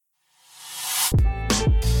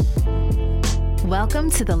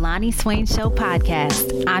Welcome to the Loni Swain Show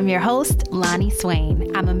podcast. I'm your host, Loni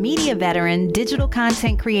Swain. I'm a media veteran, digital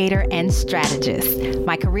content creator, and strategist.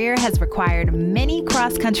 My career has required many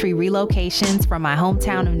cross-country relocations from my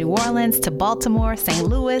hometown of New Orleans to Baltimore, St.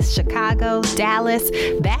 Louis, Chicago, Dallas,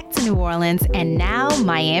 back to New Orleans, and now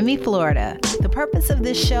Miami, Florida. The purpose of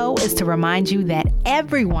this show is to remind you that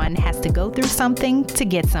everyone has to go through something to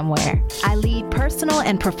get somewhere. I lead personal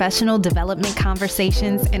and professional development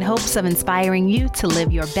conversations in hopes of inspiring you to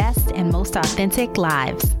live your best and most authentic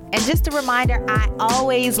lives. And just a reminder, I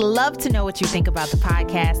always love to know what you think about the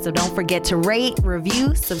podcast, so don't forget to rate,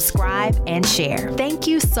 review, subscribe, and share. Thank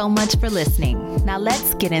you so much for listening. Now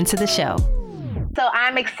let's get into the show. So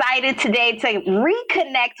I'm excited today to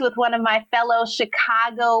reconnect with one of my fellow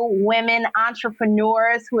Chicago women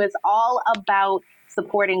entrepreneurs who is all about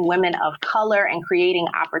supporting women of color and creating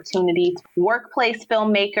opportunities. Workplace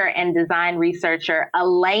filmmaker and design researcher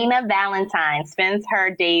Elena Valentine spends her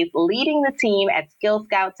days leading the team at Skill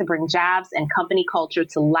Scout to bring jobs and company culture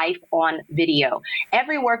to life on video.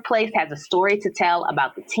 Every workplace has a story to tell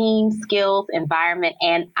about the team, skills, environment,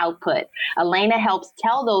 and output. Elena helps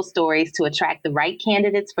tell those stories to attract the right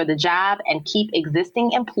candidates for the job and keep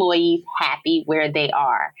existing employees happy where they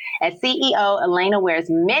are. As CEO, Elena wears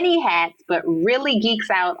many hats, but really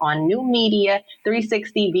geeks out on new media,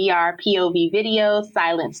 360 VR POV videos,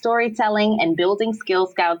 silent storytelling, and building Skill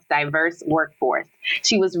Scout's diverse workforce.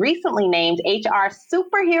 She was recently named HR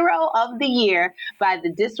Superhero of the Year by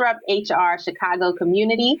the Disrupt HR Chicago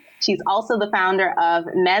community. She's also the founder of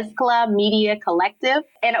Mezcla Media Collective,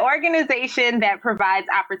 an organization that provides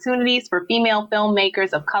opportunities for female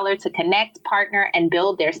filmmakers of color to connect, partner, and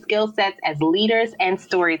build their skill sets as leaders and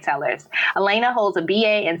storytellers. Elena holds a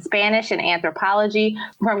BA in Spanish and Anthropology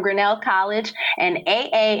from Grinnell College and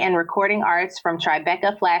AA in Recording Arts from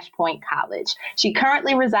Tribeca Flashpoint College. She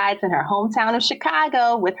currently resides in her hometown of Chicago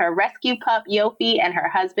with her rescue pup, Yofi, and her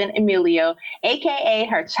husband, Emilio, a.k.a.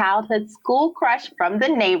 her childhood school crush from the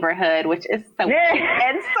neighborhood, which is so cute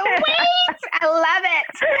and sweet. I love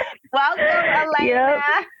it. Welcome, Elena.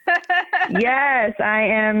 Yep. Yes, I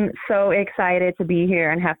am so excited to be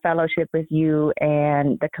here and have fellowship with you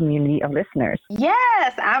and the community of listeners.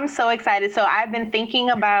 Yes, I'm so excited. So I've been thinking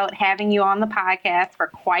about having you on the podcast for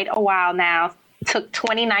quite a while now. Took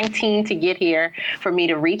 2019 to get here for me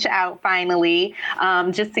to reach out finally.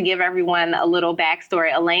 Just to give everyone a little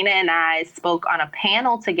backstory, Elena and I spoke on a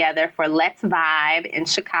panel together for Let's Vibe in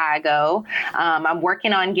Chicago. I'm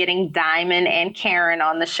working on getting Diamond and Karen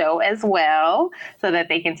on the show as well so that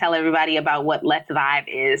they can tell everybody about what Let's Vibe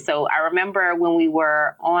is. So I remember when we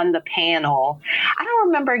were on the panel, I don't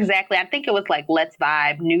remember exactly. I think it was like Let's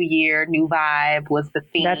Vibe, New Year, New Vibe was the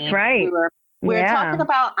theme. That's right. We're talking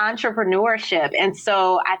about entrepreneurship. And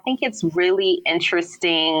so I think it's really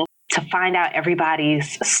interesting to find out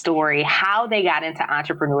everybody's story, how they got into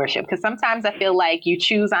entrepreneurship. Because sometimes I feel like you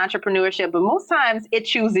choose entrepreneurship, but most times it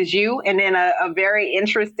chooses you and in a very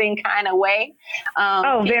interesting kind of way.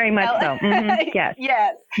 Very much so. Mm-hmm. Yes.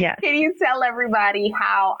 Yes. Can you tell everybody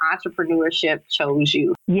how entrepreneurship chose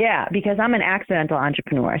you? Yeah, because I'm an accidental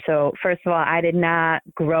entrepreneur. So first of all, I did not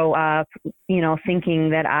grow up,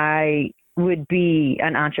 thinking that I would be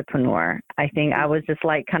an entrepreneur. I think I was just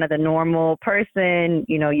like kind of the normal person.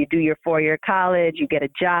 You do your 4-year college, you get a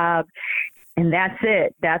job, and that's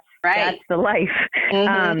it. That's the life.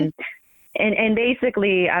 Mm-hmm. And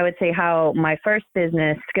basically, I would say how my first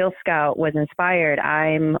business, Skill Scout, was inspired.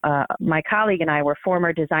 My colleague and I were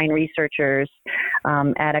former design researchers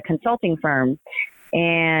at a consulting firm.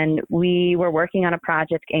 And we were working on a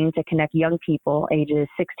project aimed to connect young people ages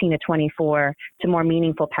 16 to 24 to more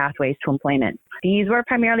meaningful pathways to employment. These were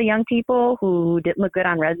primarily young people who didn't look good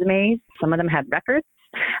on resumes. Some of them had records.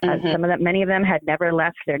 Many of them had never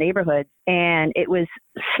left their neighborhoods. And it was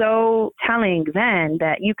so telling then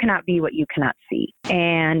that you cannot be what you cannot see.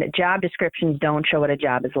 And job descriptions don't show what a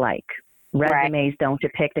job is like. Resumes don't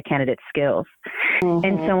depict a candidate's skills. Mm-hmm.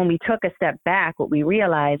 And so when we took a step back, what we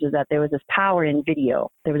realized was that there was this power in video.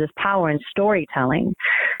 There was this power in storytelling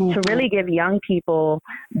to really give young people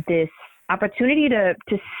this opportunity to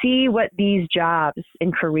see what these jobs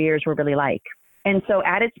and careers were really like. And so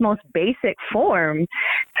at its most basic form,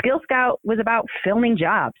 Skill Scout was about filming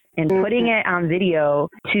jobs. and putting it on video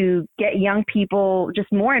to get young people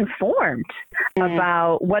just more informed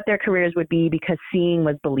about what their careers would be, because seeing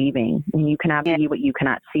was believing, and you cannot be what you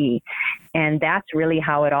cannot see. And that's really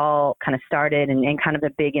how it all kind of started, and kind of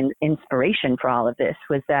the big inspiration for all of this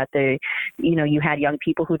was that you had young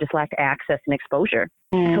people who just lacked access and exposure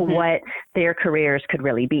to what their careers could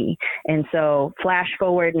really be. And so flash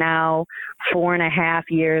forward now, 4.5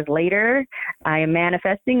 years later, I am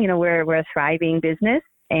manifesting, we're a thriving business.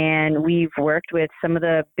 And we've worked with some of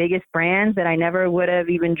the biggest brands that I never would have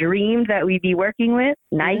even dreamed that we'd be working with.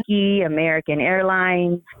 Nike, American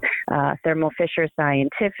Airlines, Thermo Fisher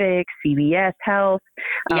Scientific, CVS Health,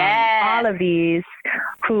 all of these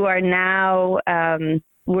who are now,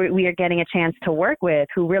 we are getting a chance to work with,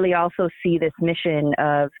 who really also see this mission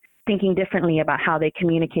of thinking differently about how they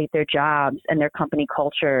communicate their jobs and their company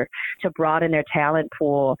culture to broaden their talent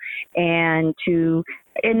pool and to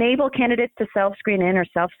enable candidates to self-screen in or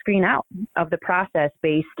self-screen out of the process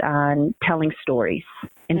based on telling stories,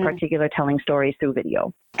 in particular telling stories through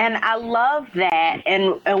video. And I love that.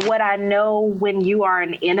 And what I know, when you are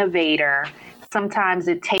an innovator, sometimes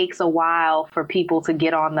it takes a while for people to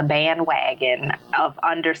get on the bandwagon of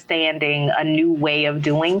understanding a new way of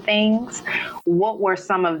doing things. What were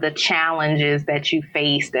some of the challenges that you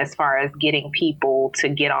faced as far as getting people to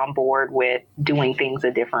get on board with doing things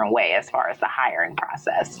a different way as far as the hiring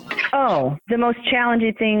process? Oh, the most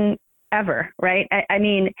challenging thing ever, right? I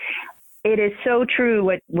mean, it is so true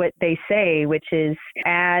what they say, which is,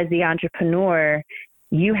 as the entrepreneur,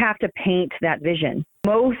 you have to paint that vision.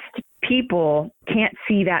 Most people can't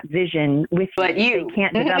see that vision with you. But you. They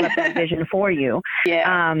can't develop that vision for you.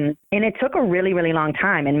 And it took a really, really long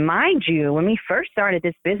time. And mind you, when we first started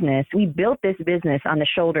this business, we built this business on the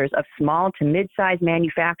shoulders of small to mid-sized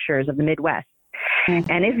manufacturers of the Midwest.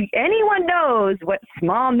 And if anyone knows what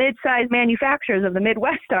small, mid-sized manufacturers of the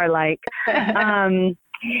Midwest are like,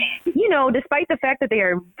 despite the fact that they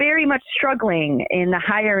are very much struggling in the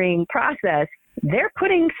hiring process, they're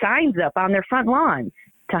putting signs up on their front lawns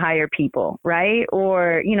to hire people, right?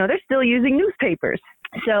 Or, they're still using newspapers.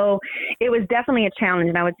 So it was definitely a challenge.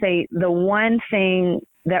 And I would say the one thing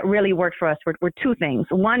that really worked for us were two things.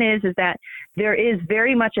 One is that there is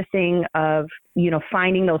very much a thing of,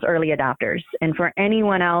 finding those early adopters. And for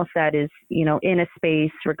anyone else that is, in a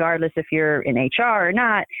space, regardless if you're in HR or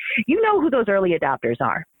not, who those early adopters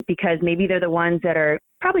are, because maybe they're the ones that are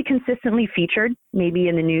probably consistently featured, maybe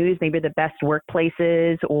in the news, maybe the best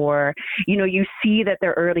workplaces, or, you see that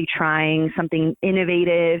they're early trying something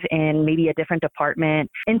innovative in maybe a different department.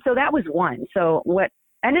 And so that was one. So what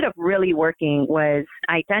ended up really working was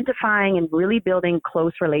identifying and really building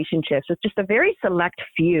close relationships with just a very select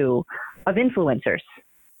few of influencers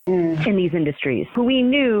in these industries who we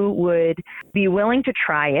knew would be willing to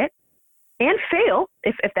try it and fail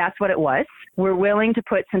if that's what it was. We're willing to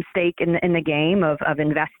put some stake in the game of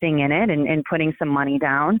investing in it and putting some money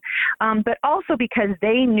down. But also because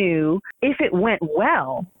they knew if it went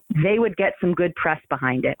well, they would get some good press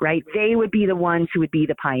behind it, right? They would be the ones who would be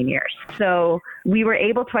the pioneers. So we were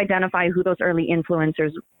able to identify who those early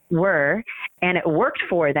influencers were, and it worked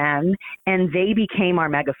for them, and they became our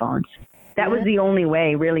megaphones. That was the only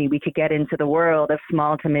way, really, we could get into the world of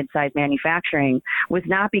small to mid-sized manufacturing, was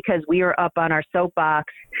not because we were up on our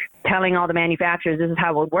soapbox telling all the manufacturers this is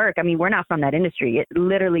how it would work. I mean, we're not from that industry. It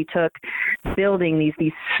literally took building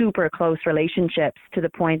these super close relationships to the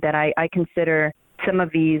point that I consider some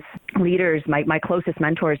of these leaders, my closest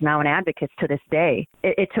mentors now and advocates to this day.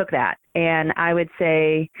 It took that. And I would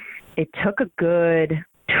say it took a good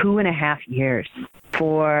 2.5 years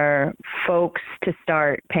for folks to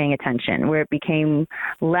start paying attention, where it became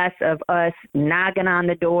less of us knocking on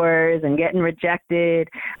the doors and getting rejected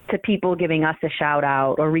to people giving us a shout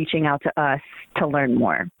out or reaching out to us to learn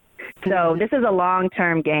more. So this is a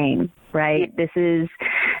long-term game, right? This is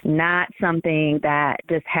not something that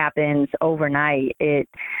just happens overnight. It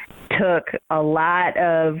took a lot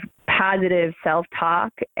of positive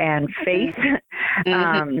self-talk and faith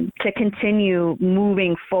to continue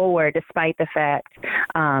moving forward, despite the fact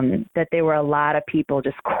that there were a lot of people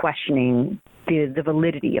just questioning the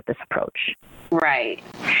validity of this approach. Right.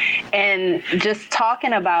 And just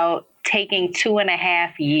talking about taking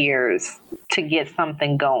 2.5 years to get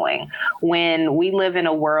something going, when we live in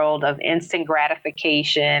a world of instant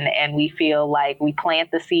gratification and we feel like we plant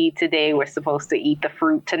the seed today, we're supposed to eat the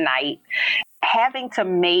fruit tonight. Having to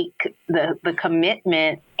make the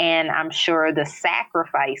commitment and I'm sure the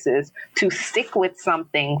sacrifices to stick with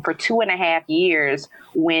something for 2.5 years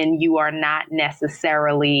when you are not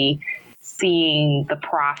necessarily seeing the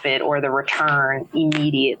profit or the return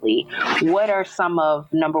immediately. What are some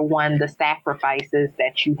of, number one, the sacrifices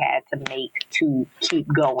that you had to make to keep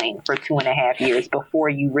going for 2.5 years before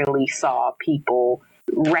you really saw people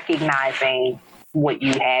recognizing what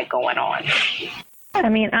you had going on? I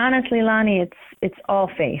mean, honestly, Loni, it's all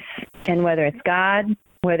faith. And whether it's God,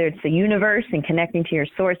 whether it's the universe and connecting to your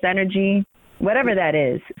source energy, whatever that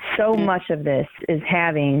is, so much of this is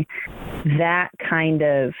having that kind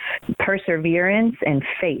of perseverance and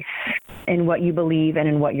faith in what you believe and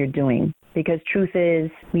in what you're doing. Because truth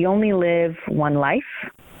is, we only live one life.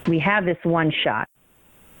 We have this one shot.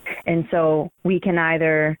 And so we can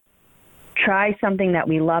either try something that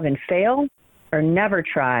we love and fail, or never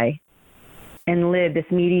try and live this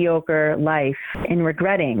mediocre life and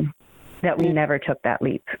regretting that we never took that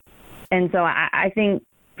leap. And so I think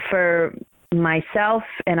for myself,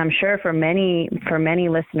 and I'm sure for many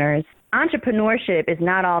listeners, entrepreneurship is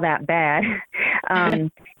not all that bad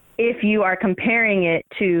if you are comparing it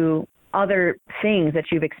to other things that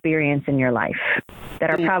you've experienced in your life that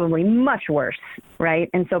are probably much worse, right?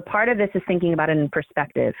 And so part of this is thinking about it in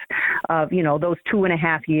perspective of, you know, those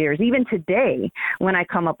 2.5 years, even today when I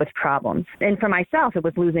come up with problems. And for myself, it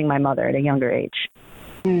was losing my mother at a younger age,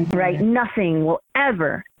 right? Nothing will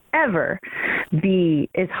ever be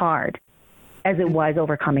as hard as it was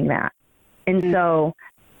overcoming that. And so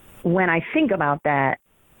when I think about that,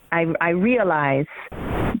 I realize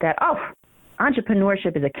that,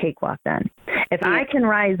 entrepreneurship is a cakewalk then. If I can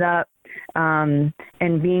rise up and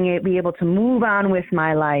be able to move on with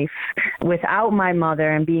my life without my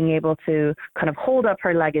mother and being able to kind of hold up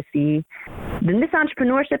her legacy, then this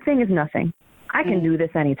entrepreneurship thing is nothing. I can do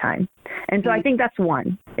this anytime. And so I think that's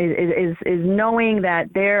one, is knowing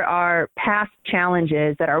that there are past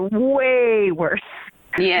challenges that are way worse.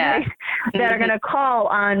 Yeah. Right? That are going to call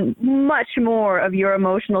on much more of your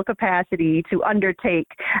emotional capacity to undertake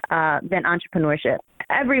than entrepreneurship.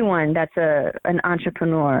 Everyone that's an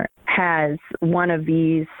entrepreneur has one of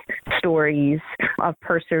these stories of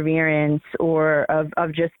perseverance or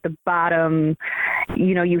of just the bottom.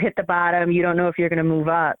 You know, you hit the bottom, you don't know if you're going to move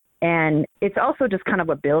up. And it's also just kind of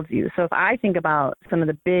what builds you. So if I think about some of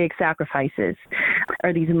the big sacrifices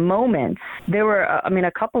or these moments, there were,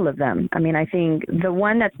 a couple of them. I think the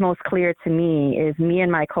one that's most clear to me is me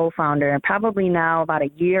and my co-founder, probably now about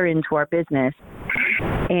a year into our business.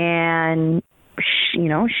 And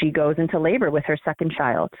she goes into labor with her second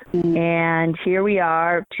child. And here we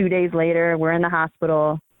are 2 days later, we're in the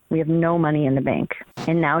hospital. We have no money in the bank.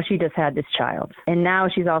 And now she just had this child. And now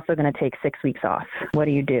she's also going to take 6 weeks off. What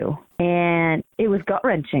do you do? And it was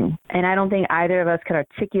gut-wrenching. And I don't think either of us could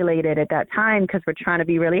articulate it at that time because we're trying to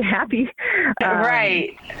be really happy.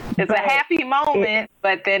 Right. It's a happy moment,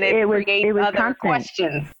 but then it creates other constant.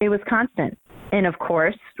 Questions. It was constant. And of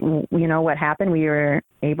course, what happened, we were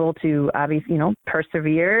able to obviously,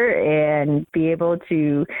 persevere and be able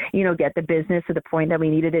to, get the business to the point that we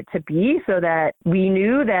needed it to be so that we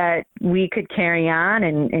knew that we could carry on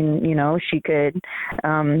and she could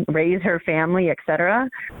raise her family, et cetera.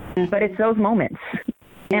 But it's those moments.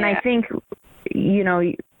 And I think,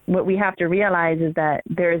 what we have to realize is that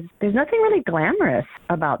there's nothing really glamorous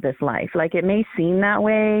about this life. Like, it may seem that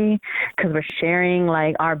way because we're sharing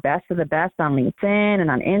like our best of the best on LinkedIn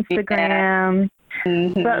and on Instagram.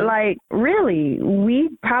 Yeah. But like, really, we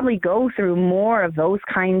probably go through more of those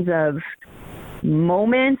kinds of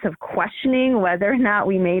moments of questioning whether or not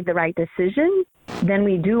we made the right decision than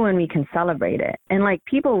we do when we can celebrate it. And like,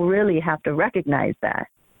 people really have to recognize that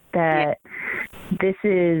this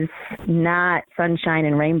is not sunshine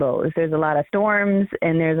and rainbows. There's a lot of storms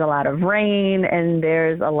and there's a lot of rain and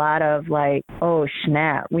there's a lot of like, oh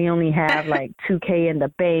snap, we only have like $2,000 in the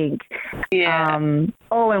bank. Yeah.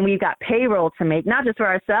 And we've got payroll to make, not just for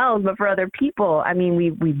ourselves, but for other people.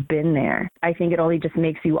 We've been there. I think it only just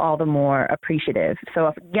makes you all the more appreciative.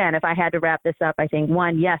 So if I had to wrap this up, I think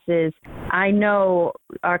one, yes, is I know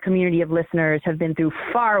our community of listeners have been through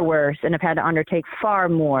far worse and have had to undertake far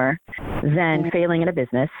more than failing in a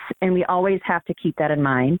business. And we always have to keep that in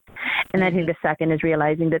mind. And I think the second is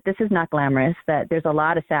realizing that this is not glamorous, that there's a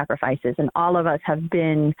lot of sacrifices, and all of us have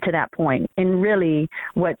been to that point. And really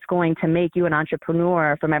what's going to make you an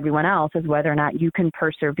entrepreneur from everyone else is whether or not you can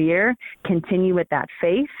persevere, continue with that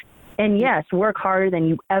faith, And yes, work harder than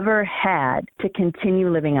you ever had to continue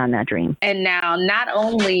living on that dream. And now, not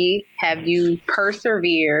only have you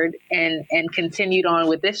persevered and continued on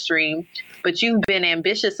with this dream, but you've been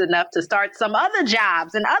ambitious enough to start some other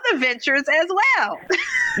jobs and other ventures as well.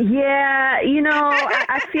 Yeah,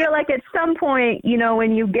 I feel like at some point,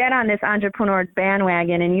 when you get on this entrepreneur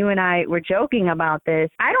bandwagon, and you and I were joking about this,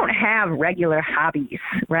 I don't have regular hobbies,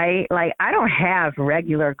 right? Like, I don't have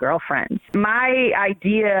regular girlfriends. My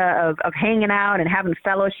idea of hanging out and having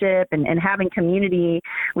fellowship and having community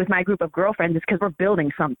with my group of girlfriends is because we're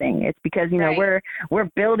building something. It's because, right. we're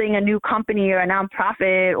building a new company or a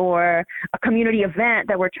nonprofit or a community event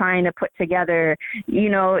that we're trying to put together.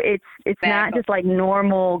 It's exactly. Not just like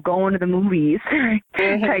normal going to the movies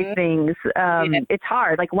type things. It's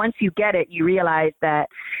hard. Like, once you get it, you realize that,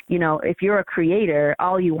 if you're a creator,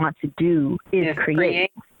 all you want to do is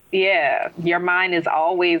create. Yeah, your mind is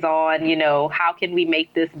always on, how can we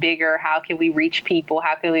make this bigger? How can we reach people?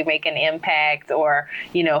 How can we make an impact? Or,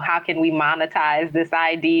 how can we monetize this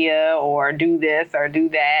idea or do this or do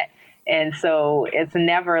that? And so it's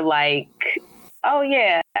never like, oh,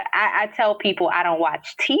 yeah, I tell people I don't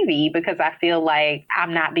watch TV because I feel like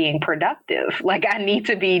I'm not being productive. Like, I need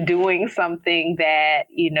to be doing something that,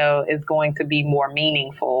 is going to be more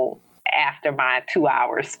meaningful after my 2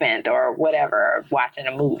 hours spent or whatever watching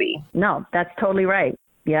a movie. No, that's totally right.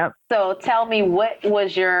 Yep. So tell me, what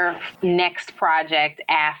was your next project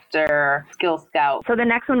after Skill Scout? So the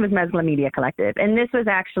next one was Mezcla Media Collective. And this was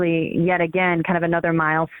actually, yet again, kind of another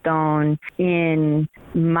milestone in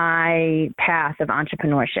my path of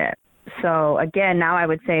entrepreneurship. So again, now I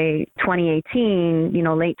would say 2018,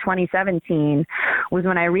 late 2017 was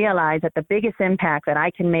when I realized that the biggest impact that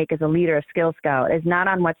I can make as a leader of Skill Scout is not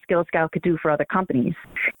on what Skill Scout could do for other companies.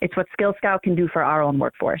 It's what Skill Scout can do for our own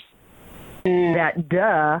workforce.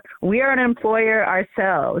 That, we are an employer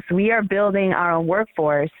ourselves. We are building our own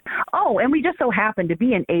workforce. Oh, and we just so happen to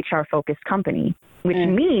be an HR-focused company, which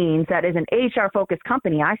means that as an HR-focused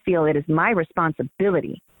company, I feel it is my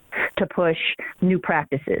responsibility to push new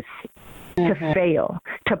practices, to fail,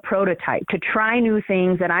 to prototype, to try new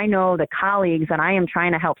things that I know the colleagues that I am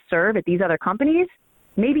trying to help serve at these other companies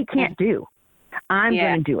maybe can't do. I'm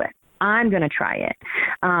going to do it. I'm going to try it.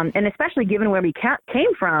 And especially given where we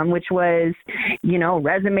came from, which was,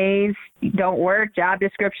 resumes don't work, job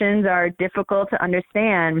descriptions are difficult to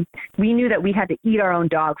understand. We knew that we had to eat our own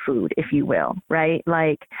dog food, if you will, right?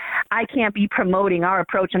 Like, I can't be promoting our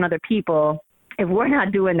approach on other people if we're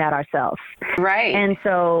not doing that ourselves. Right. And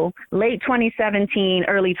so late 2017,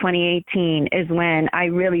 early 2018 is when I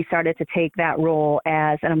really started to take that role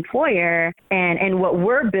as an employer and what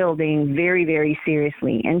we're building very, very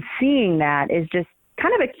seriously. And seeing that is just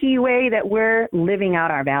kind of a key way that we're living out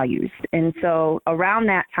our values. And so around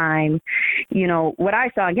that time, what I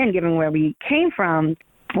saw, again, given where we came from,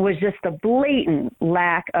 was just a blatant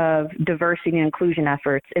lack of diversity and inclusion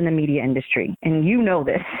efforts in the media industry. And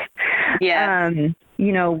this. Yeah.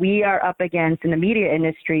 We are up against, in the media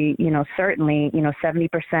industry, certainly,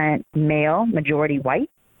 70% male, majority white.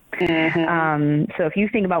 So if you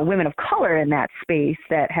think about women of color in that space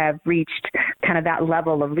that have reached kind of that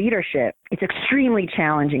level of leadership, it's extremely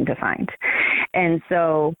challenging to find. And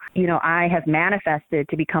so, I have manifested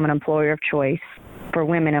to become an employer of choice for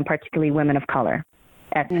women, and particularly women of color,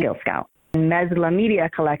 at Skill Scout. Mezcla Media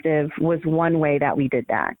Collective was one way that we did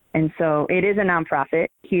that. And so it is a nonprofit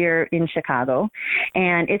here in Chicago.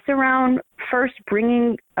 And it's around first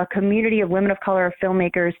bringing a community of women of color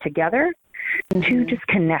filmmakers together to just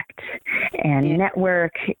connect and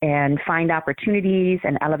network and find opportunities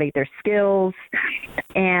and elevate their skills.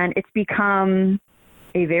 And it's become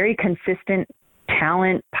a very consistent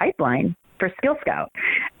talent pipeline for Skill Scout.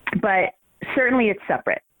 But certainly it's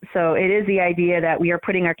separate. So it is the idea that we are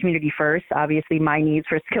putting our community first, obviously my needs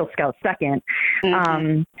for Skill Scout second.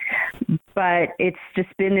 But it's just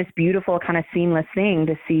been this beautiful kind of seamless thing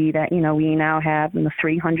to see that, we now have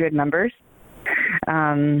 300 members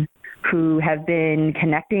who have been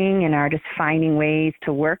connecting and are just finding ways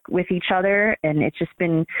to work with each other. And it's just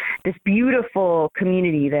been this beautiful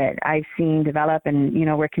community that I've seen develop. And,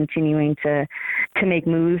 we're continuing to make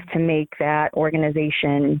moves to make that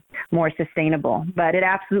organization more sustainable. But it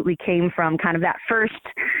absolutely came from kind of that first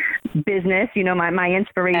business, my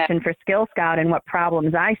inspiration for Skill Scout and what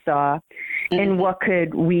problems I saw and what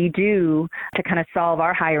could we do to kind of solve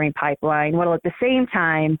our hiring pipeline, while at the same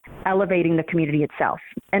time elevating the community itself.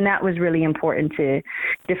 And that was really important to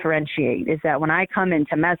differentiate, is that when I come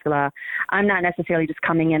into Mezcla, I'm not necessarily just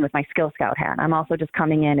coming in with my Skill Scout hat. I'm also just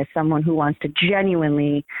coming in as someone who wants to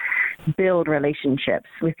genuinely build relationships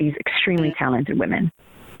with these extremely talented women.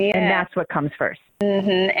 And that's what comes first.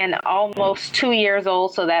 And almost 2 years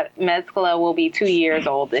old, so that Mezcla will be 2 years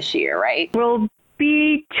old this year, right? We'll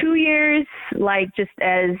be 2 years, like just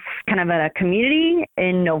as kind of a community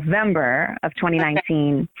in November of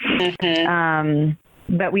 2019.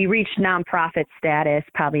 But we reached nonprofit status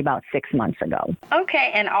probably about 6 months ago.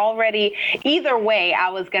 Okay. And already, either way, I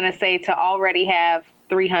was going to say to already have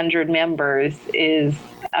 300 members is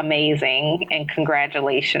amazing. And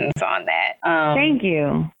congratulations on that. Thank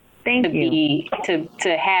you. Thank you.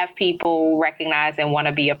 To have people recognize and want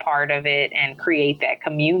to be a part of it and create that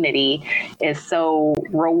community is so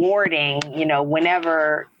rewarding,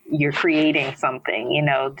 whenever you're creating something,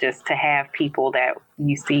 just to have people that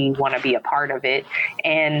you see want to be a part of it.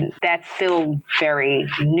 And that's still very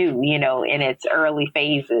new, in its early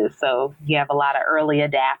phases. So you have a lot of early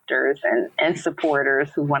adapters and supporters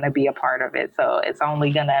who want to be a part of it. So it's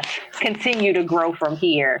only going to continue to grow from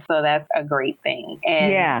here. So that's a great thing.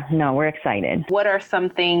 And we're excited. What are some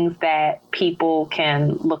things that people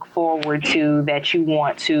can look forward to that you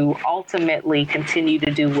want to ultimately continue to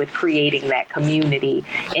do with creating that community?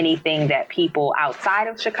 Anything that people outside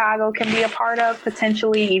of Chicago can be a part of potentially,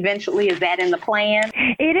 eventually? Is that in the plan?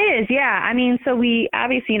 It is, yeah. I mean, so we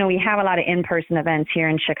obviously, we have a lot of in-person events here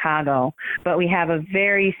in Chicago, but we have a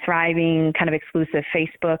very thriving kind of exclusive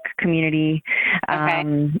Facebook community,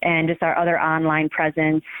 and just our other online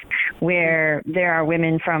presence where there are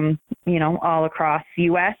women from, all across the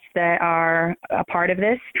U.S. that are a part of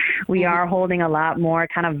this. We are holding a lot more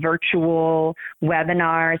kind of virtual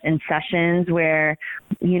webinars and sessions where,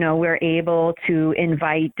 we're able to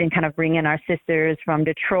invite and kind of bring in our sisters from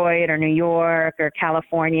Detroit or New York or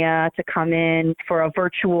California to come in for a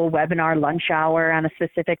virtual webinar lunch hour on a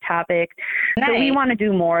specific topic. Nice. So we want to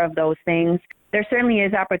do more of those things. There certainly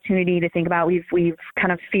is opportunity to think about. We've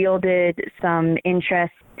kind of fielded some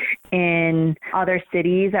interest in other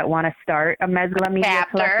cities that want to start a Mezcla Media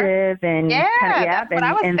Collective and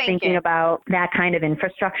thinking about that kind of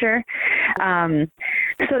infrastructure.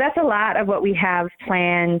 So that's a lot of what we have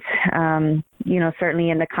planned, certainly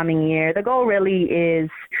in the coming year. The goal really is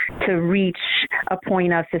to reach a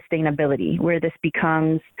point of sustainability where this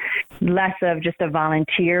becomes less of just a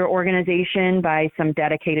volunteer organization by some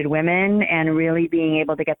dedicated women and really being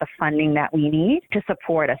able to get the funding that we need to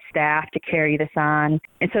support a staff to carry this on,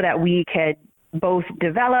 and so that we could both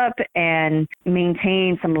develop and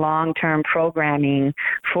maintain some long-term programming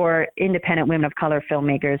for independent women of color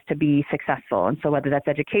filmmakers to be successful. And so whether that's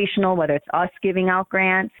educational, whether it's us giving out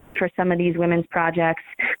grants for some of these women's projects,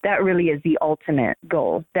 that really is the ultimate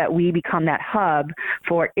goal, that we become that hub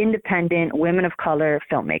for independent women of color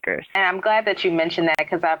filmmakers. And I'm glad that you mentioned that,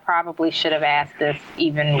 because I probably should have asked this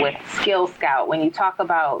even with Skill Scout. When you talk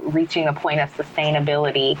about reaching a point of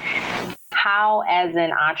sustainability, how, as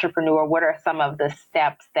an entrepreneur, what are some of the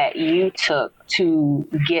steps that you took to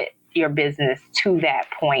get your business to that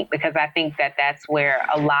point? Because I think that that's where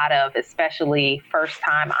a lot of, especially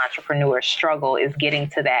first-time entrepreneurs, struggle, is getting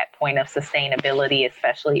to that point of sustainability,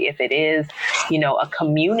 especially if it is, a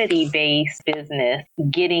community-based business,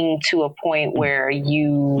 getting to a point where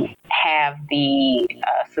you have the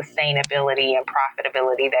sustainability and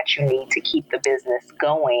profitability that you need to keep the business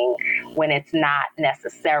going when it's not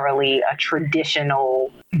necessarily a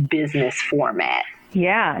traditional business format.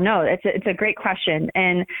 Yeah, no, it's a great question.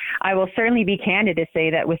 And I will certainly be candid to say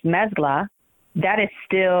that with Mezcla, that is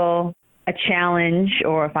still a challenge,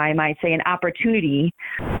 or if I might say an opportunity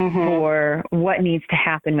for what needs to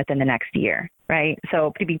happen within the next year, right?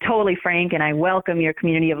 So to be totally frank, and I welcome your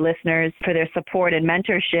community of listeners for their support and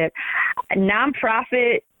mentorship,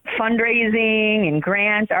 nonprofit fundraising and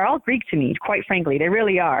grants are all Greek to me, quite frankly. They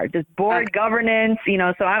really are. Just board governance,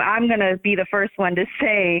 so I'm going to be the first one to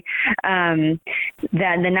say that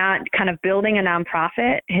building a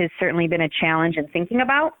nonprofit has certainly been a challenge in thinking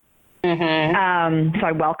about. So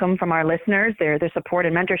I welcome from our listeners their support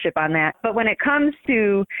and mentorship on that. But when it comes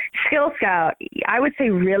to Skill Scout, I would say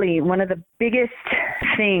really one of the biggest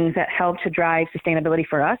things that helped to drive sustainability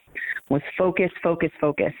for us was focus.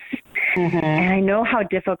 And I know how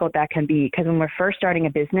difficult that can be, because when we're first starting a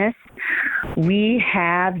business, we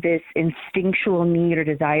have this instinctual need or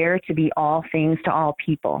desire to be all things to all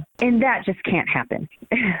people. And that just can't happen.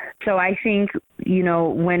 So I think,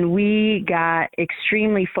 when we got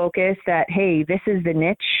extremely focused that, hey, this is the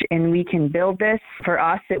niche and we can build this. For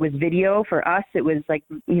us, it was video. For us, it was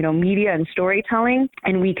media and storytelling.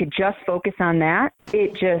 And we could just focus on that.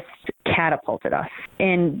 It just catapulted us.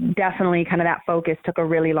 And definitely kind of that focus took a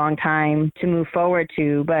really long time to move forward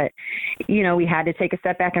to. But, we had to take a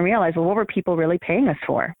step back and realize, well, what were people really paying us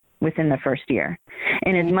for? within the first year.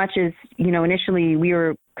 And as much as, initially we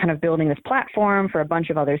were kind of building this platform for a bunch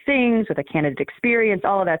of other things with a candidate experience,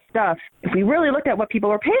 all of that stuff, if we really looked at what people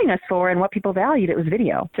were paying us for and what people valued, it was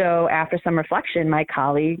video. So after some reflection, my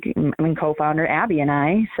colleague and co-founder Abby and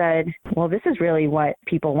I said, well, this is really what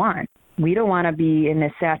people want. We don't want to be in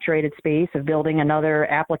this saturated space of building another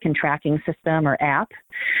applicant tracking system or app.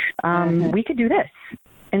 We could do this.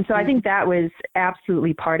 And so I think that was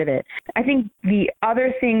absolutely part of it. I think the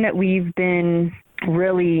other thing that we've been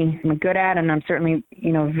really good at, and I'm certainly,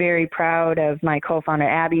 very proud of my co-founder,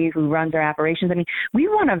 Abby, who runs our operations. I mean, we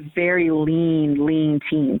run a very lean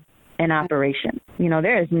team in operation.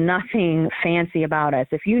 There is nothing fancy about us.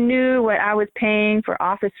 If you knew what I was paying for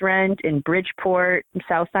office rent in Bridgeport,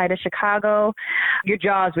 south side of Chicago, your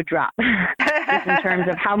jaws would drop just in terms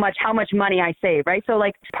of how much money I save, right? So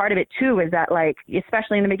part of it too is that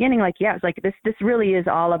especially in the beginning, this really is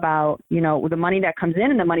all about, the money that comes in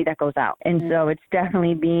and the money that goes out. And so it's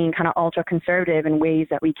definitely being kind of ultra conservative in ways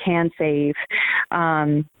that we can save,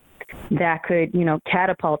 that could,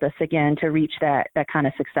 catapult us again to reach that kind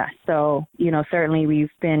of success. So, certainly we've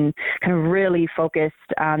been kind of really focused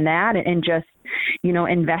on that and just,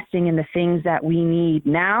 investing in the things that we need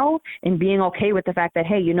now and being okay with the fact that,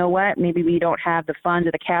 hey, you know what, maybe we don't have the funds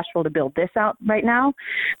or the cash flow to build this out right now,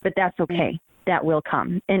 but that's okay. That will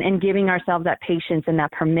come, and giving ourselves that patience and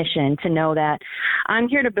that permission to know that I'm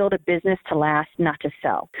here to build a business to last, not to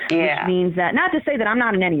sell. Yeah. Which means that, not to say that I'm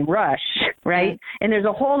not in any rush, right? And there's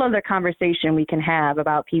a whole other conversation we can have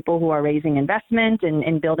about people who are raising investment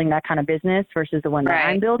and building that kind of business versus the one that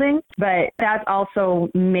I'm building. But that also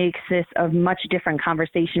makes this a much different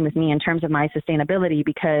conversation with me in terms of my sustainability,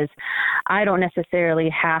 because I don't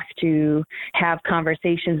necessarily have to have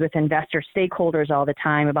conversations with investor stakeholders all the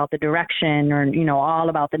time about the direction or, all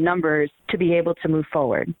about the numbers to be able to move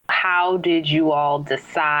forward. How did you all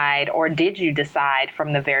decide, or did you decide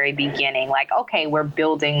from the very beginning, okay, we're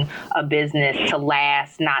building a business to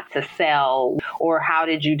last, not to sell? Or how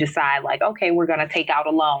did you decide, okay, we're going to take out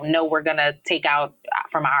a loan? No, we're going to take out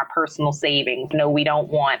from our personal savings. No, we don't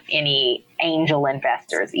want any angel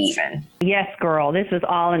investors even. Yes, girl, this was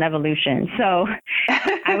all an evolution. So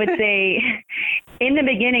I would say in the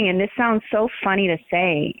beginning, and this sounds so funny to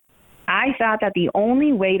say, I thought that the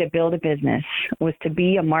only way to build a business was to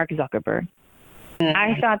be a Mark Zuckerberg.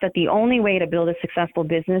 I thought that the only way to build a successful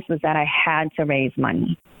business was that I had to raise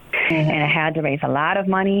money. And I had to raise a lot of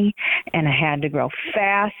money, and I had to grow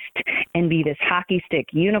fast and be this hockey stick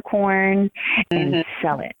unicorn and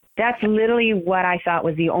sell it. That's literally what I thought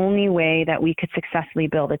was the only way that we could successfully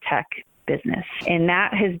build a tech business. And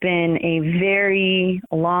that has been a very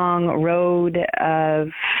long road of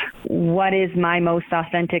what is my most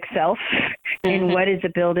authentic self and what is the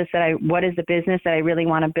business that I really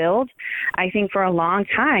want to build. I think for a long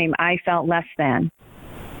time, I felt less than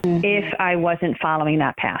if I wasn't following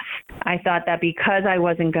that path. I thought that because I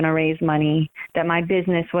wasn't going to raise money, that my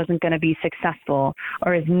business wasn't going to be successful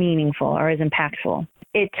or as meaningful or as impactful.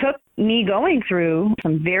 It took me going through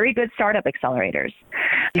some very good startup accelerators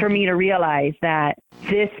for me to realize that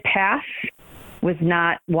this path was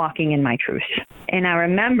not walking in my truth. And I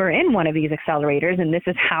remember in one of these accelerators, and this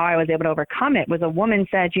is how I was able to overcome it, was a woman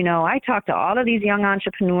said, I talked to all of these young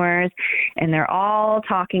entrepreneurs and they're all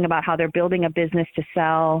talking about how they're building a business to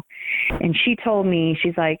sell. And she told me,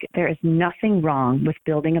 she's like, there is nothing wrong with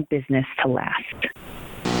building a business to last.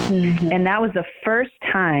 And that was the first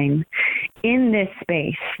time in this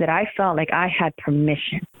space that I felt like I had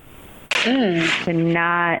permission to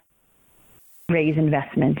not raise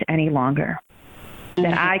investment any longer.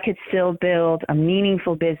 That I could still build a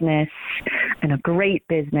meaningful business and a great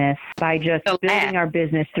business by just building our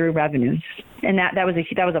business through revenues. And that was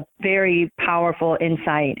a very powerful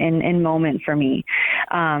insight and moment for me.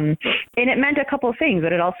 And it meant a couple of things.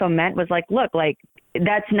 What it also meant was look,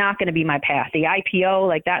 that's not going to be my path. The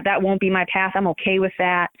IPO, that won't be my path. I'm okay with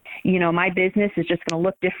that. My business is just going to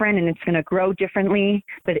look different and it's going to grow differently,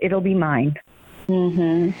 but it'll be mine.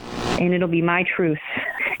 And it'll be my truth.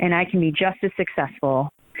 And I can be just as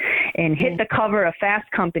successful and hit the cover of Fast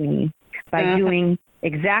Company by doing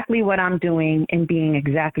exactly what I'm doing and being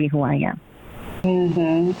exactly who I am.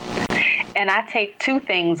 And I take two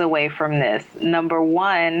things away from this. Number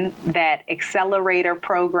one, that accelerator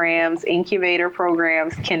programs, incubator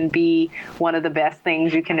programs can be one of the best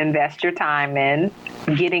things you can invest your time in.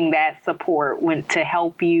 getting that support to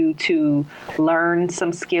help you to learn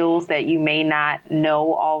some skills that you may not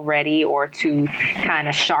know already, or to kind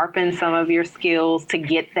of sharpen some of your skills, to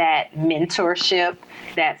get that mentorship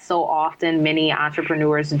that so often many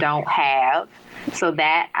entrepreneurs don't have. So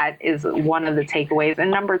that is one of the takeaways. And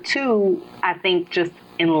number two, I think just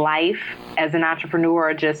in life as an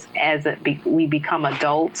entrepreneur, just as we become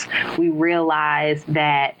adults, we realize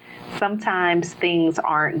that sometimes things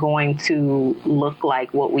aren't going to look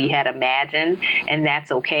like what we had imagined, and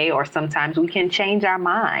that's okay. Or sometimes we can change our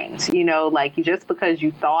minds, like just because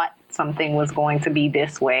you thought something was going to be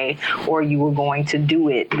this way, or you were going to do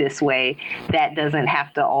it this way, that doesn't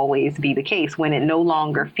have to always be the case. When it no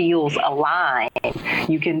longer feels aligned,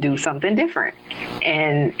 you can do something different.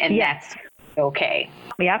 And yes. That's okay.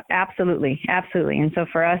 Yeah, absolutely. Absolutely. And so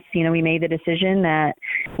for us, we made the decision that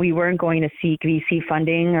we weren't going to seek VC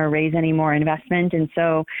funding or raise any more investment. And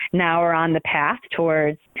so now we're on the path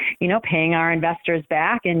towards, paying our investors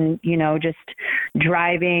back and, just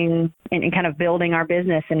driving and kind of building our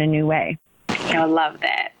business in a new way. I love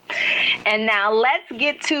that. And now let's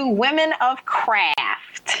get to Women of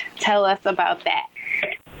Craft. Tell us about that.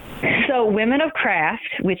 So Women of Craft,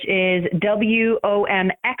 which is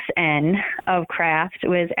WOMXN of Craft,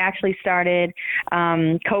 was actually started,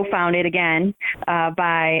 co-founded again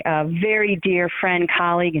by a very dear friend,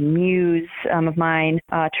 colleague, and muse of mine,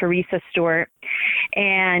 Teresa Stewart.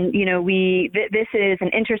 And, this is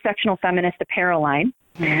an intersectional feminist apparel line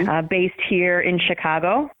based here in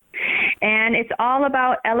Chicago. And it's all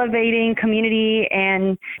about elevating community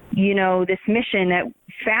and, this mission that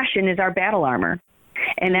fashion is our battle armor.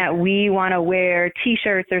 And that we want to wear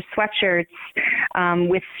T-shirts or sweatshirts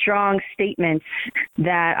with strong statements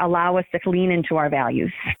that allow us to lean into our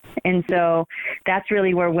values. And so that's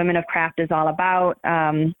really where Women of Craft is all about.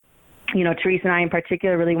 Teresa and I in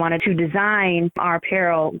particular really wanted to design our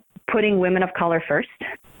apparel putting women of color first.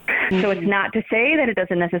 So it's not to say that it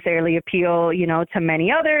doesn't necessarily appeal, to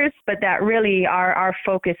many others, but that really our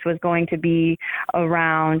focus was going to be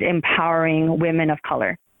around empowering women of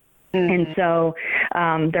color. And so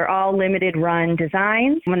they're all limited run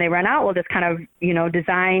designs. When they run out, we'll just kind of,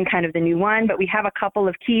 design kind of the new one. But we have a couple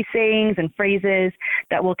of key sayings and phrases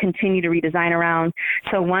that we'll continue to redesign around.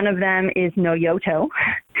 So one of them is no yoto.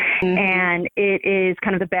 And it is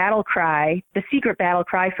kind of the battle cry, the secret battle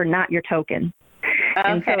cry for not your token. Okay.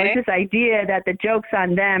 And so it's this idea that the joke's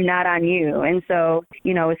on them, not on you. And so,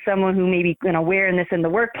 as someone who may be wearing this in the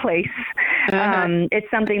workplace, it's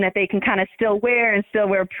something that they can kind of still wear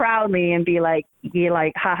proudly and be like,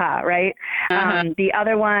 haha, right? The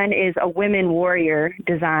other one is a women warrior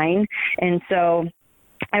design. And so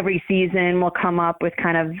every season we'll come up with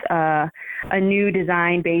kind of a new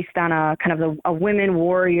design based on a kind of a women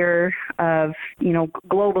warrior of,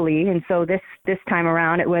 globally. And so this time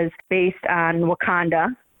around it was based on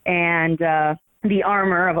Wakanda and the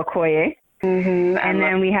armor of Okoye. And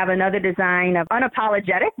then we have another design of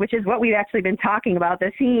unapologetic, which is what we've actually been talking about,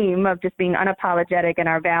 the theme of just being unapologetic in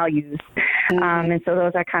our values. And so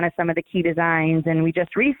those are kind of some of the key designs. And we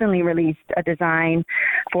just recently released a design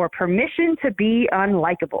for permission to be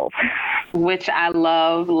unlikable. Which I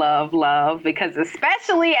love, love, love, because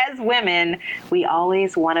especially as women, we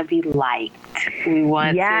always want to be liked. We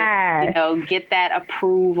want to, get that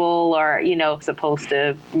approval or, supposed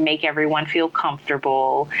to make everyone feel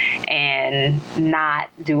comfortable and not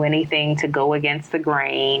do anything to go against the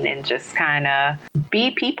grain and just kind of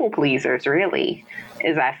be people pleasers, really,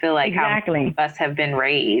 is I feel like how us have been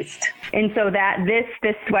raised. And so that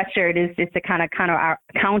this sweatshirt is just to kind of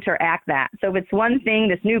counteract that. So if it's one thing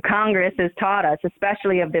this new Congress has taught us,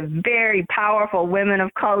 especially of the very powerful women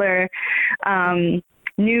of color,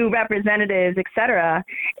 new representatives, et cetera,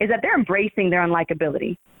 is that they're embracing their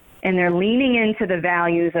unlikability. And they're leaning into the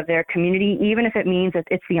values of their community, even if it means that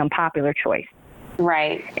it's the unpopular choice.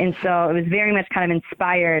 Right. And so it was very much kind of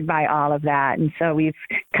inspired by all of that. And so we've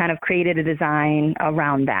kind of created a design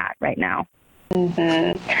around that right now.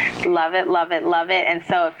 Love it, love it, love it. And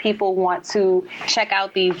so if people want to check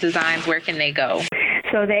out these designs, where can they go?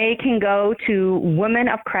 So they can go to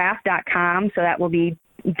womenofcraft.com. So that will be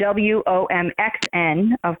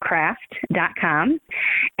WOMXN of craft.com,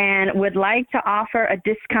 and would like to offer a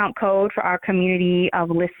discount code for our community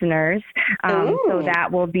of listeners. So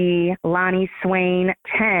that will be Loni Swain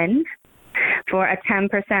 10 for a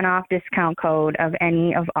 10% off discount code of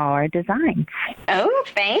any of our designs. Oh,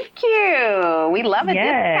 thank you. We love a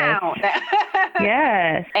discount.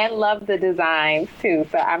 Yes. And love the designs too.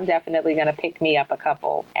 So I'm definitely going to pick me up a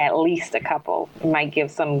couple, at least a couple. Might give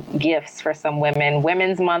some gifts for some women.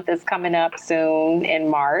 Women's Month is coming up soon in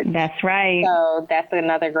March. That's right. So that's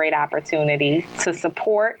another great opportunity to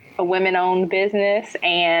support a women-owned business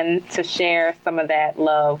and to share some of that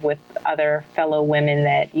love with other fellow women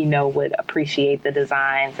that you know would appreciate the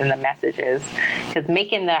designs and the messages. Because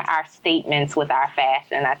making our statements with our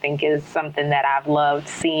fashion, I think, is something that I've loved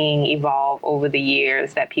seeing evolve over the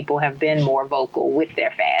years, that people have been more vocal with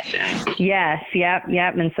their fashion. Yes, yep.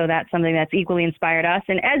 And so that's something that's equally inspired us.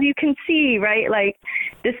 And as you can see, right, like,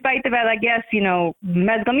 despite the fact, I guess, you know,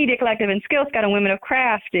 Mezcla Media Collective and Skill Scout and Women of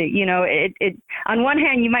Craft, it on one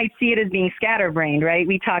hand, you might see it as being scatterbrained, right?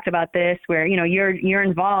 We talked about this where, you know, you're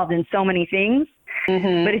involved in so many things.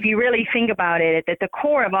 Mm-hmm. But if you really think about it, at the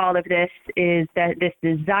core of all of this is that this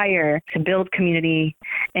desire to build community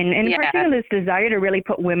and in particular, this desire to really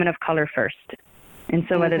put women of color first. And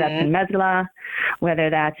so whether that's in Mezcla, whether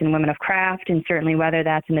that's in Women of Craft, and certainly whether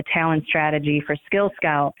that's in the talent strategy for Skill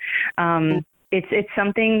Scout, it's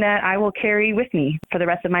something that I will carry with me for the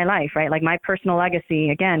rest of my life, right? Like, my personal legacy,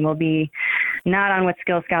 again, will be not on what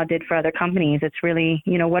Skill Scout did for other companies. It's really,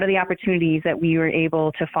 you know, what are the opportunities that we were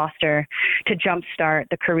able to foster to jumpstart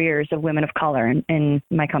the careers of women of color in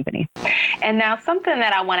my company. And now something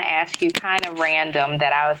that I want to ask you, kind of random,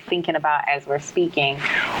 that I was thinking about as we're speaking.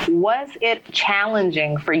 Was it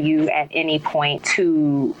challenging for you at any point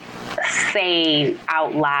to say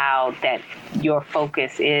out loud that your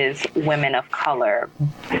focus is women of color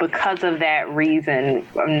because of that reason,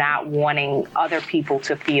 of not wanting other people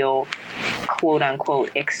to feel, quote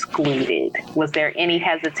unquote, excluded? Was there any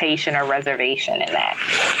hesitation or reservation in that?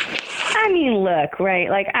 I mean, look, right,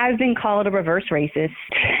 like, I've been called a reverse racist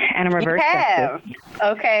and a reverse sexist.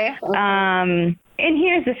 Okay. And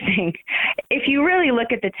here's the thing. If you really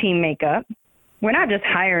look at the team makeup, we're not just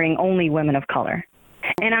hiring only women of color.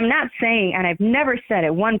 And I'm not saying, and I've never said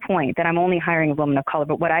at one point that I'm only hiring a woman of color,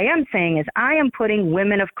 but what I am saying is I am putting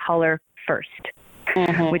women of color first,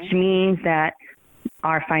 which means that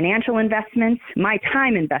our financial investments, my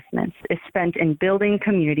time investments, is spent in building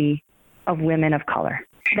community of women of color.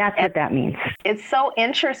 That's what that means. It's so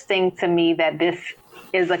interesting to me that this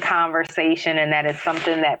is a conversation and that it's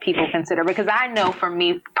something that people consider, because I know for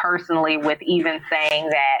me personally, with even saying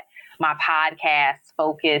that my podcast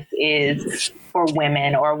focus is for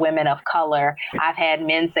women or women of color, I've had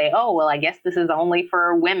men say, oh, well, I guess this is only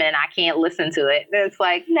for women. I can't listen to it. And it's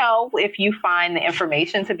like, no, if you find the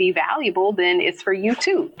information to be valuable, then it's for you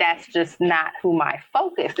too. That's just not who my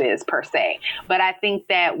focus is per se. But I think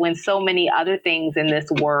that when so many other things in this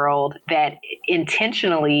world that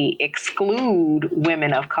intentionally exclude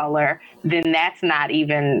women of color, then that's not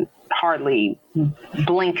even hardly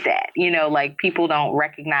blinked at. You know, like, people don't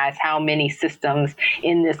recognize how many systems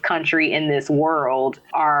in this country, in this world,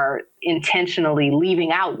 are intentionally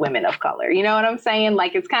leaving out women of color. You know what I'm saying?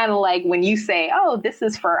 Like, it's kind of like when you say, oh, this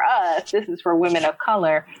is for us, this is for women of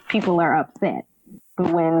color, people are upset.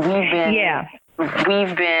 But when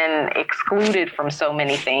we've been excluded from so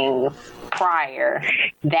many things prior,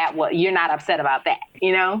 that you're not upset about that,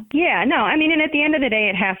 you know? Yeah, no, I mean, and at the end of the day,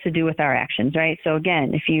 it has to do with our actions, right? So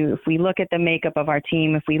again, if we look at the makeup of our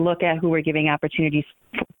team, if we look at who we're giving opportunities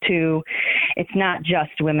to, it's not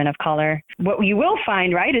just women of color. What you will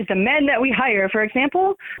find, right, is the men that we hire, for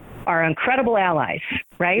example, are incredible allies,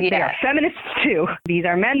 right? Yeah. They are feminists too. These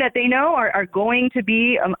are men that they know are going to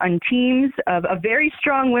be on teams of very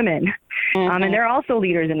strong women. And they're also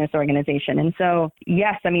leaders in this organization. And so,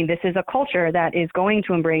 yes, I mean, this is a culture that is going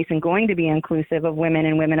to embrace and going to be inclusive of women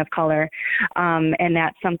and women of color. And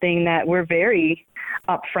that's something that we're very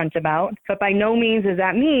upfront about. But by no means does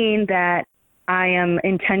that mean that I am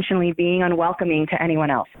intentionally being unwelcoming to anyone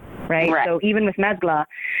else, right? So even with Mezcla,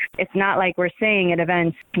 it's not like we're saying at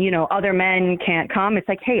events, you know, other men can't come. It's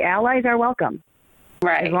like, hey, allies are welcome.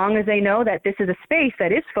 Right. As long as they know that this is a space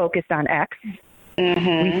that is focused on X,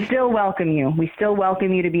 we still welcome you. We still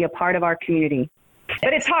welcome you to be a part of our community.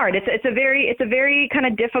 But it's hard. It's a very kind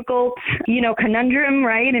of difficult, you know, conundrum,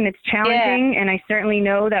 right? And it's challenging. Yeah. And I certainly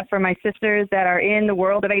know that for my sisters that are in the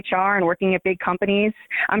world of HR and working at big companies,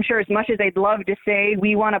 I'm sure as much as they'd love to say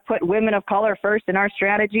we want to put women of color first in our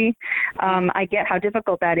strategy, I get how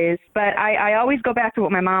difficult that is. But I always go back to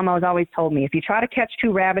what my mom has always told me. If you try to catch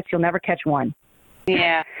two rabbits, you'll never catch one.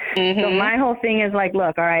 Yeah. Mm-hmm. So my whole thing is like,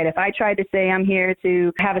 look, all right, if I tried to say I'm here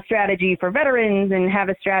to have a strategy for veterans and have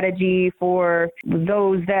a strategy for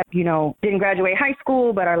those that, didn't graduate high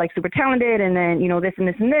school but are like super talented and then, this and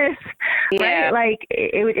this and this, yeah. right? Like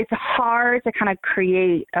it's hard to kind of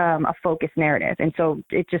create a focused narrative. And so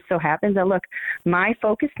it just so happens that, look, my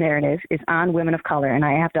focused narrative is on women of color, and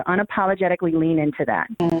I have to unapologetically lean into that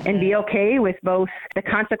and be okay with both the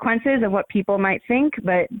consequences of what people might think,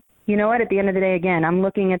 but you know what? At the end of the day, again, I'm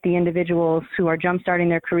looking at the individuals who are jumpstarting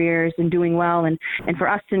their careers and doing well. And for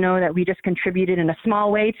us to know that we just contributed in a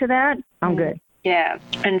small way to that, I'm good. Yeah.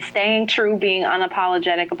 And staying true, being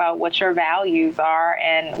unapologetic about what your values are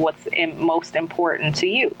and what's most important to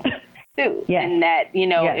you, too. Yes. And that,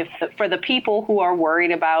 Yes. for the people who are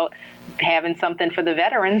worried about having something for the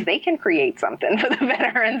veterans, they can create something for the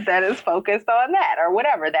veterans that is focused on that or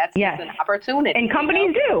whatever. That's yes. just an opportunity. And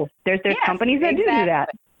companies do. There's yes, companies that exactly. do that.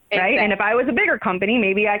 Right. Exactly. And if I was a bigger company,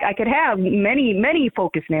 maybe I could have many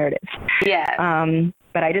focused narratives. Yes.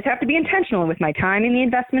 But I just have to be intentional with my time and the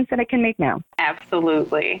investments that I can make now.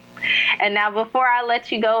 Absolutely. And now, before I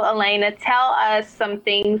let you go, Elena, tell us some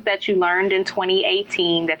things that you learned in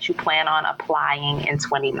 2018 that you plan on applying in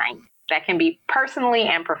 2019. That can be personally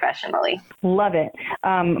and professionally. Love it.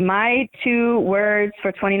 My 2 words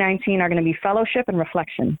for 2019 are going to be fellowship and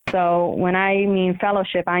reflection. So when I mean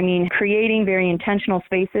fellowship, I mean creating very intentional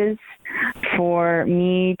spaces for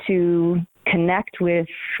me to connect with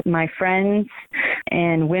my friends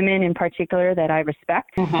and women in particular that I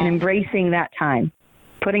respect and embracing that time.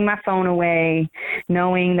 Putting my phone away,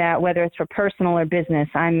 knowing that whether it's for personal or business,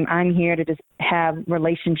 I'm here to just have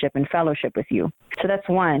relationship and fellowship with you. So that's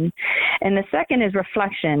one. And the second is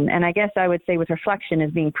reflection. And I guess I would say with reflection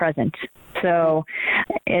is being present. So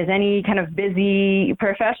as any kind of busy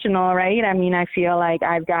professional, right? I mean, I feel like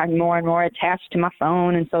I've gotten more and more attached to my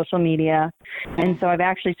phone and social media. And so I've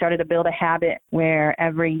actually started to build a habit where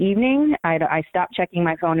every evening I stop checking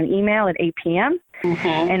my phone and email at 8 p.m.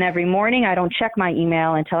 And every morning I don't check my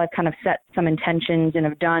email until I've kind of set some intentions and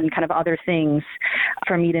have done kind of other things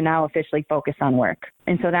for me to now officially focus on work.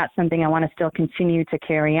 And so that's something I want to still continue to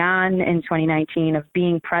carry on in 2019 of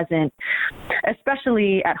being present,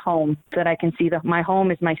 especially at home, so that I can see that my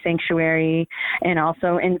home is my sanctuary and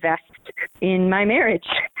also invest in my marriage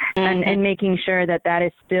and making sure that that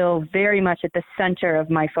is still very much at the center of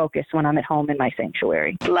my focus when I'm at home in my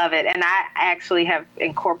sanctuary. Love it. And I actually have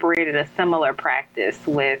incorporated a similar practice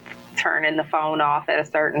with turning the phone off at a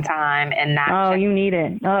certain time and not. Oh, you need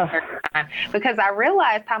it. Because I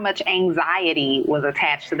realized how much anxiety was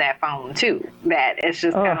attached to that phone too. That it's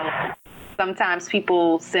just kind of sometimes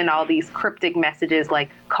people send all these cryptic messages like,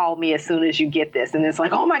 call me as soon as you get this. And it's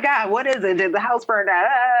like, oh my God, what is it? Did the house burn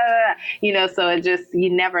down? So it just, you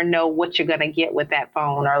never know what you're going to get with that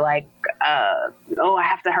phone, or like, I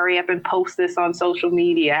have to hurry up and post this on social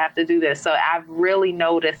media. I have to do this. So I've really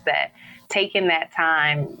noticed that taking that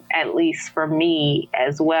time, at least for me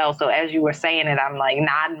as well. So as you were saying it, I'm like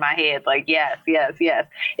nodding my head, like, yes.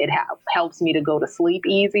 It helps me to go to sleep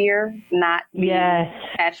easier, not be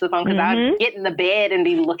attached to the phone, because I'll get in the bed and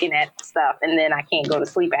be looking at stuff and then I can't go to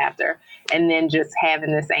sleep after. And then just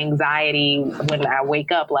having this anxiety when I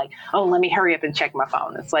wake up, like, oh, let me hurry up and check my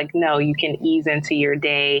phone. It's like, no, you can ease into your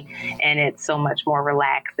day and it's so much more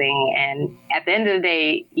relaxing. And at the end of the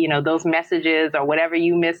day, those messages or whatever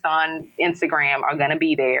you missed on Instagram are going to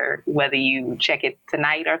be there, whether you check it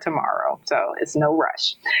tonight or tomorrow. So it's no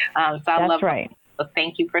rush. That's right. So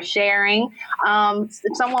thank you for sharing.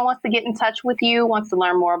 If someone wants to get in touch with you, wants to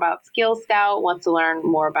learn more about Skill Scout, wants to learn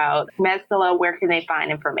more about Medzilla, where can they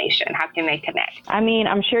find information? How can they connect? I mean,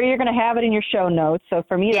 I'm sure you're going to have it in your show notes. So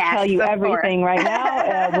for me to tell you everything right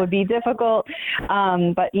now would be difficult.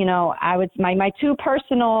 But, my 2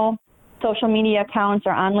 personal social media accounts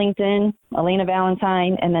are on LinkedIn, Elena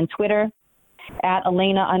Valentine, and then Twitter at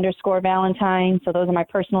Elena_Valentine. So those are my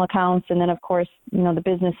personal accounts. And then, of course, the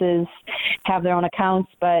businesses have their own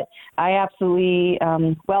accounts. But I absolutely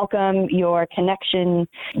welcome your connection,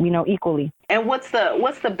 equally. And what's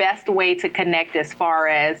the best way to connect as far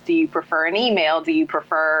as, do you prefer an email? Do you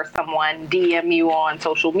prefer someone DM you on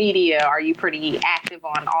social media? Are you pretty active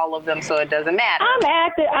on all of them so it doesn't matter?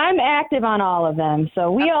 I'm active on all of them.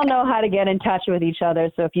 So we all know how to get in touch with each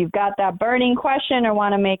other. So if you've got that burning question or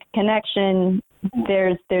want to make a connection,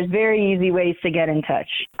 there's very easy ways to get in touch.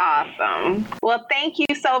 Awesome. Well, thank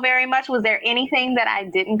you so very much. Was there anything that I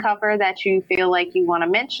didn't cover that you feel like you want to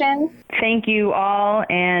mention? Thank you all.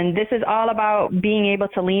 And this is all about being able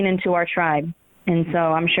to lean into our tribe. And so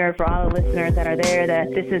I'm sure for all the listeners that are there that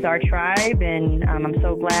this is our tribe, and I'm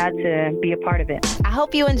so glad to be a part of it. I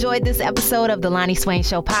hope you enjoyed this episode of the Loni Swain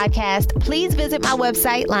Show podcast. Please visit my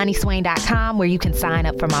website, loniswain.com, where you can sign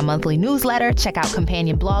up for my monthly newsletter, check out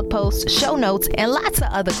companion blog posts, show notes, and lots of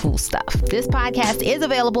other cool stuff. This podcast is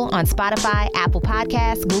available on Spotify, Apple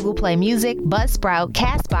Podcasts, Google Play Music, Buzzsprout,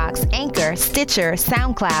 Castbox, Anchor, Stitcher,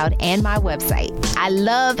 SoundCloud, and my website. I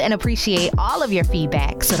love and appreciate all of your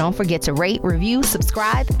feedback, so don't forget to rate, review,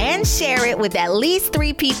 subscribe, and share it with at least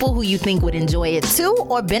 3 people who you think would enjoy it too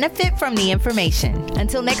or benefit from the information.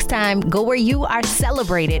 Until next time, go where you are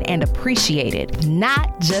celebrated and appreciated,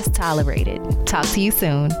 not just tolerated. Talk to you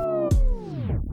soon.